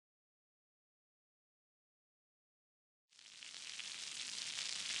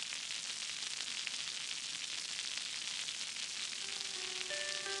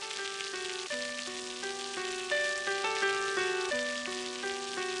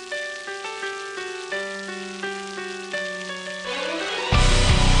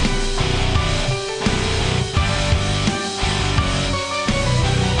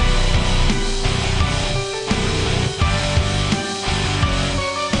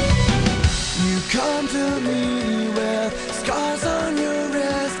come to me with scars on your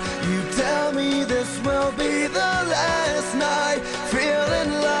wrist. You tell me this will be the last night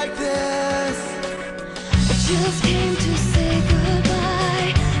feeling like this. I just came to say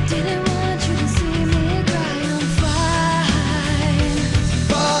goodbye. Didn't want you to see me cry. I'm fine,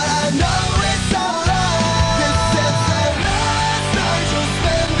 but I know it's a lie. This is the last night you'll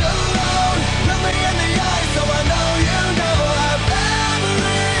spend alone. Look me in the eye so I know you know I'm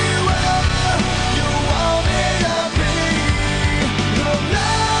everywhere you want me to be. The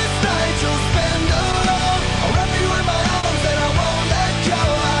last night you'll spend alone. I'll wrap you in my arms and I won't let go.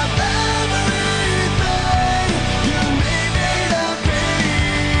 I'm everything you need me to be.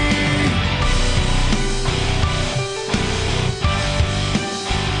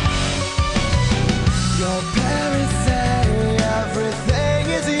 Your parents say everything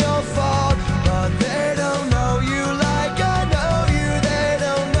is your fault, but they don't know you like I know you. They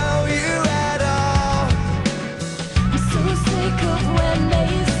don't know you at all. I'm so sick of when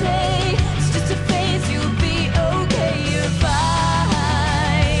they say it's just a phase, you'll be okay, you're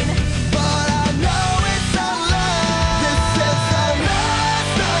fine. But I know it's a lie. This is the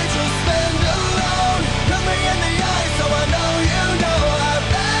last night you'll spend alone. Look me in the eye so I know you know I'm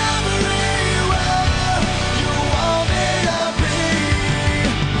everywhere you want me to be.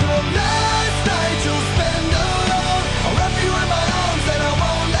 The last night you'll spend alone. I'll wrap you in my arms and I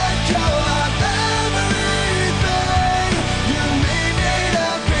won't let go. I'm everything you need me to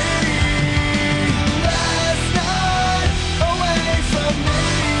be. Last night away from me.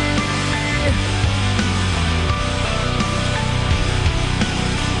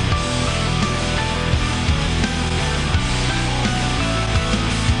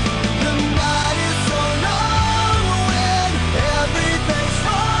 The night is so long when everything's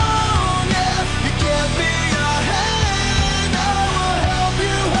wrong. Yeah, you give me your hand, I will help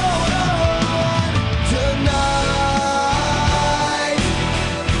you hold on tonight.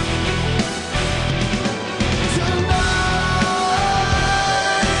 Tonight.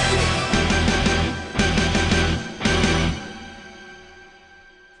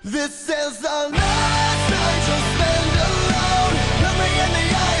 This is the last night you'll